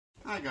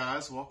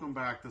guys, welcome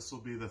back. This will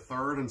be the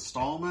third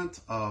installment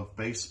of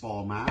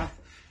Baseball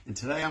Math. And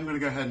today I'm going to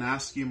go ahead and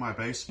ask you my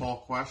baseball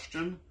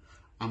question.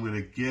 I'm going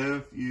to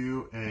give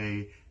you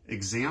an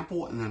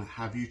example and then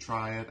have you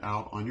try it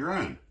out on your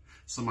own.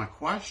 So my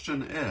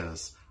question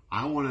is,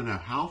 I want to know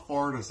how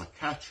far does a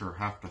catcher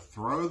have to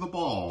throw the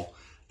ball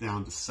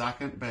down to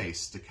second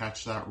base to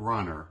catch that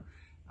runner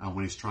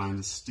when he's trying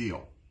to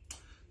steal.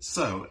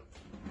 So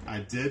I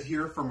did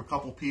hear from a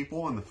couple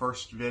people in the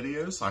first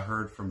videos. I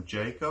heard from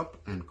Jacob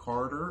and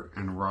Carter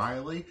and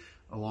Riley,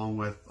 along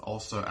with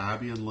also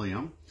Abby and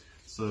Liam.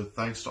 So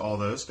thanks to all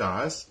those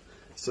guys.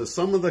 So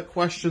some of the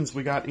questions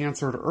we got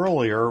answered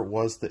earlier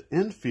was the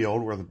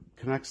infield, where it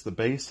connects the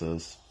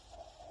bases,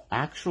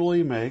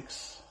 actually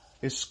makes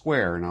a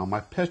square. Now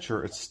my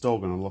picture, it's still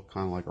going to look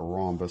kind of like a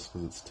rhombus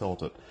because it's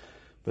tilted.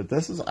 But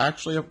this is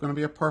actually going to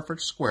be a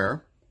perfect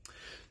square.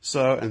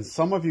 So, and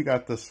some of you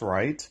got this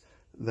right,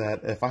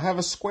 that if I have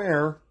a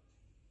square,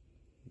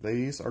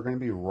 these are going to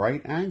be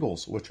right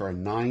angles, which are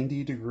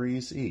 90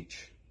 degrees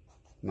each.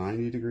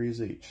 90 degrees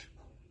each.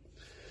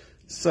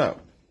 So,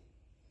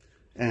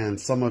 and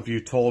some of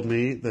you told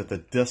me that the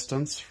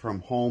distance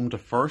from home to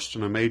first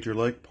in a major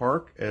league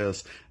park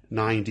is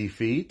 90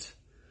 feet.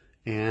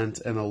 And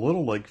in a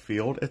little league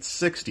field, it's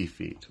 60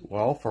 feet.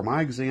 Well, for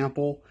my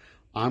example,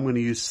 I'm going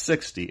to use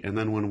 60. And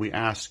then when we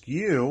ask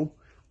you,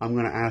 I'm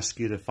going to ask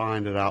you to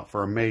find it out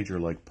for a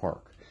major league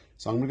park.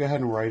 So I'm going to go ahead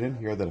and write in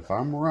here that if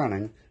I'm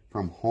running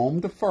from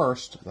home to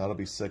first, that'll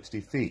be 60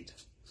 feet.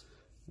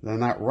 Then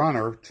that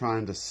runner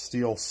trying to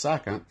steal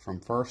second from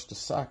first to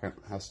second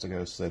has to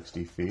go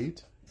 60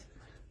 feet.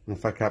 And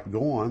if I kept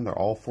going, they're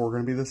all four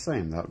going to be the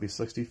same. That would be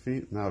 60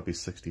 feet, and that would be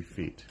 60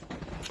 feet.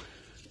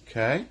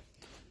 Okay,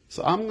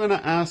 so I'm going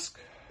to ask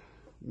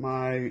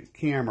my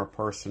camera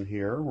person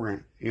here, we're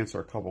going to answer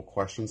a couple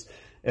questions.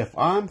 If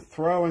I'm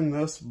throwing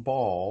this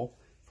ball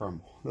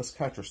from, this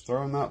catcher's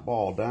throwing that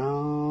ball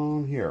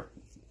down here,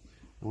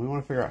 and we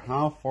want to figure out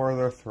how far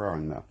they're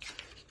throwing that.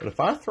 But if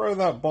I throw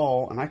that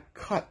ball and I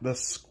cut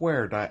this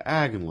square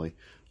diagonally,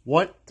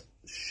 what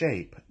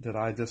shape did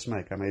I just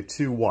make? I made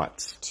two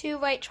what? Two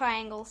right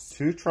triangles.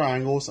 Two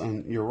triangles,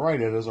 and you're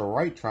right, it is a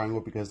right triangle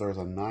because there's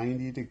a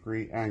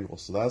 90-degree angle.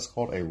 So that's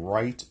called a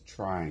right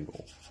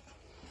triangle.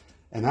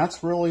 And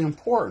that's really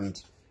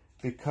important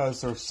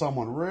because there's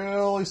someone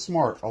really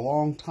smart a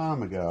long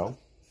time ago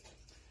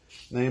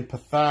named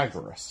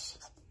Pythagoras.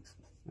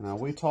 Now,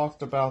 we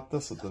talked about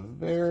this at the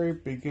very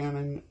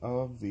beginning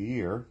of the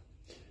year.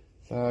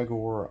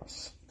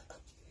 Pythagoras.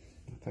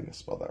 I think I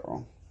spelled that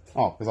wrong.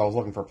 Oh, because I was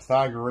looking for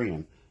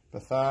Pythagorean.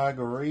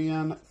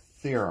 Pythagorean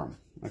theorem.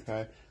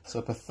 Okay,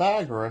 so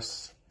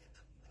Pythagoras,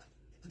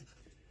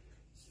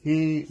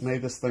 he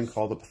made this thing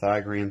called the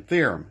Pythagorean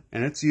theorem,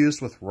 and it's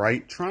used with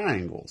right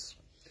triangles.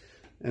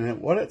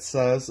 And what it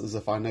says is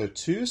if I know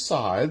two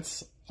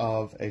sides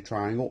of a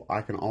triangle,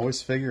 I can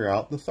always figure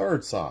out the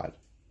third side.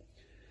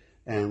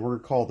 And we're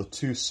going to call the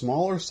two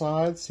smaller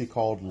sides, he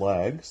called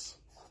legs.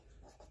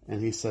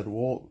 And he said,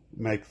 we'll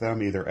make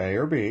them either A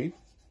or B.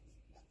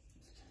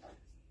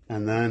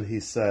 And then he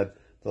said,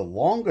 the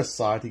longest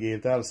side, he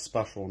gave that a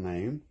special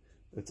name.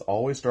 It's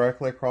always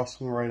directly across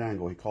from the right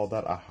angle. He called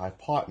that a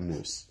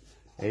hypotenuse.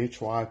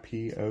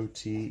 Hypotenuse.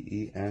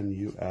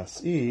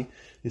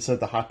 He said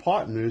the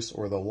hypotenuse,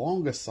 or the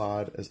longest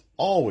side, is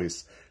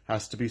always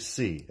has to be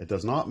C. It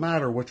does not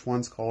matter which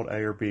one's called A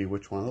or B,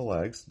 which one of the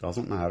legs,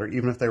 doesn't matter.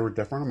 Even if they were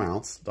different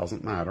amounts,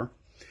 doesn't matter.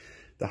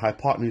 The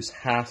hypotenuse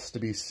has to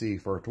be C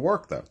for it to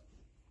work, though.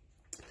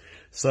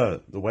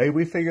 So the way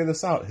we figure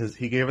this out is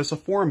he gave us a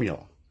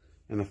formula.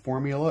 And the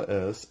formula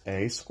is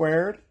A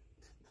squared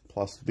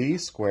plus B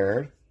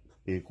squared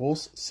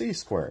equals C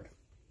squared.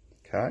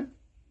 Okay?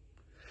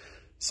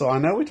 So I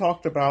know we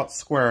talked about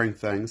squaring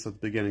things at the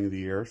beginning of the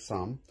year,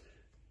 some.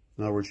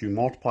 In other words, you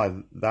multiply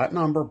that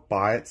number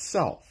by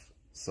itself.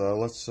 So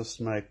let's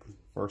just make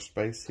first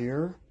base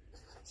here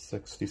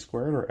 60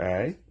 squared, or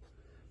A.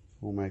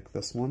 We'll make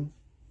this one.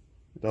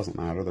 It doesn't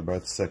matter, they're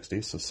both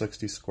 60. So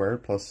 60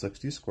 squared plus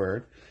 60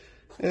 squared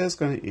is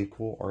going to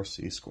equal our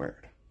C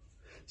squared.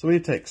 So we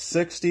need to take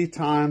 60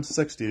 times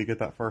 60 to get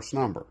that first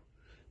number.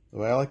 The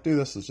way I like to do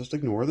this is just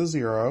ignore the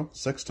 0.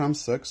 6 times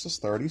 6 is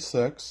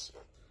 36.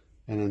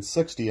 And in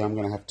 60, I'm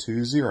going to have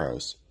two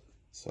zeros.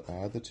 So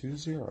add the two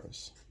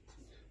zeros.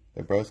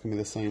 They're both going to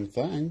be the same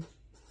thing.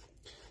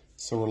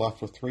 So we're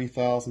left with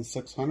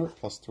 3,600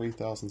 plus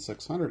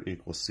 3,600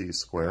 equals C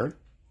squared.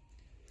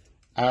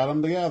 Add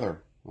them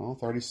together. Well,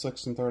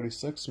 36 and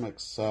 36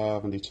 makes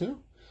 72.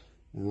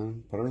 And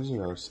then put our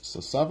zeros. So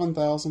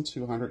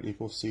 7,200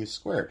 equals C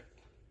squared.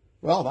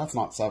 Well, that's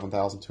not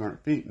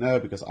 7,200 feet. No,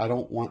 because I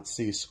don't want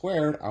C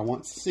squared. I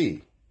want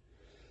C.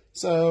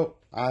 So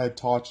I had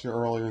taught you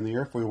earlier in the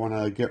year, if we want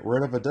to get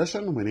rid of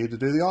addition, we need to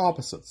do the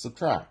opposite,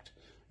 subtract.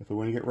 If we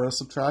want to get rid of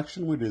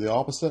subtraction, we do the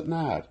opposite and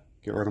add.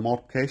 Get rid of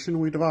multiplication,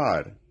 we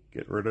divide.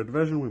 Get rid of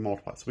division, we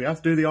multiply. So we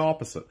have to do the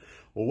opposite.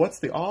 Well, what's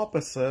the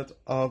opposite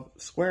of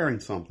squaring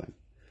something?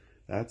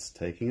 That's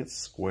taking its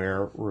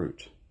square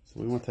root. So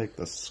we want to take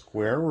the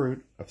square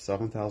root of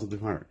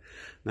 7,200.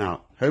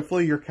 Now,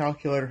 hopefully your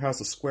calculator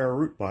has a square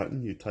root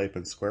button. You type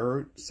in square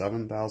root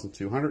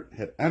 7,200,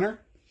 hit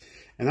enter,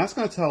 and that's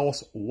going to tell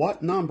us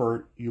what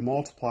number you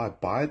multiply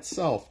by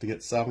itself to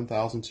get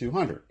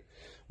 7,200.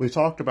 We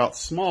talked about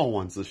small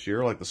ones this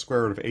year, like the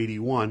square root of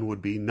 81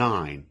 would be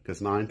 9,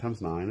 because 9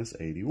 times 9 is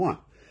 81.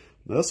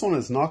 Now, this one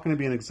is not going to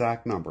be an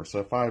exact number, so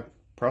if I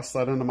press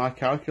that into my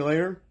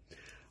calculator,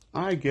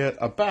 I get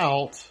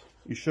about,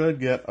 you should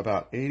get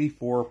about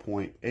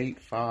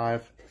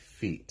 84.85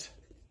 feet.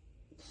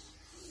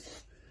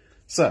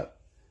 So,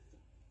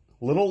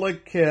 Little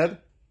League kid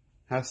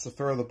has to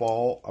throw the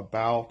ball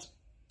about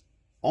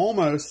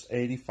almost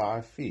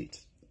 85 feet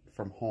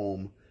from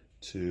home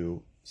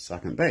to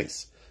second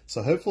base.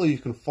 So hopefully you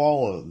can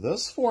follow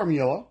this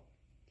formula,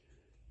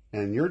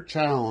 and your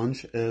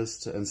challenge is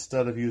to,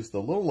 instead of use the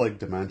Little League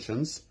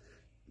dimensions,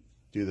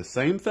 do the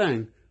same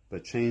thing,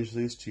 but change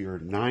these to your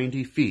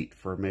 90 feet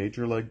for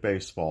Major League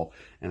Baseball.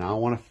 And I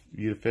want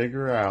you to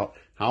figure out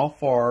how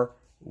far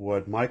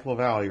would Mike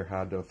LaValliere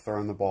had to have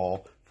thrown the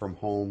ball from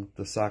home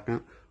to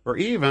second. Or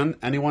even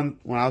anyone,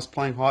 when I was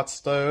playing hot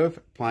stove,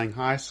 playing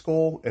high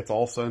school, it's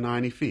also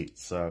 90 feet.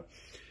 So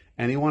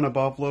anyone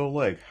above Little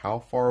League, how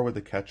far would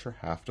the catcher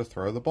have to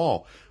throw the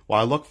ball? Well,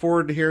 I look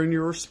forward to hearing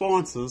your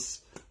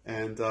responses.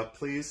 And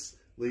please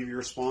leave your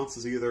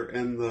responses either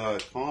in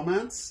the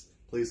comments,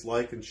 please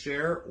like and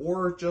share,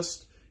 or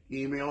just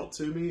email it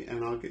to me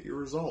and I'll get your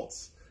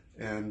results.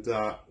 And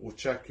we'll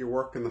check your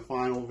work in the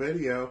final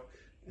video,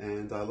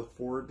 and I look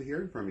forward to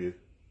hearing from you.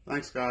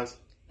 Thanks, guys.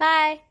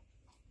 Bye.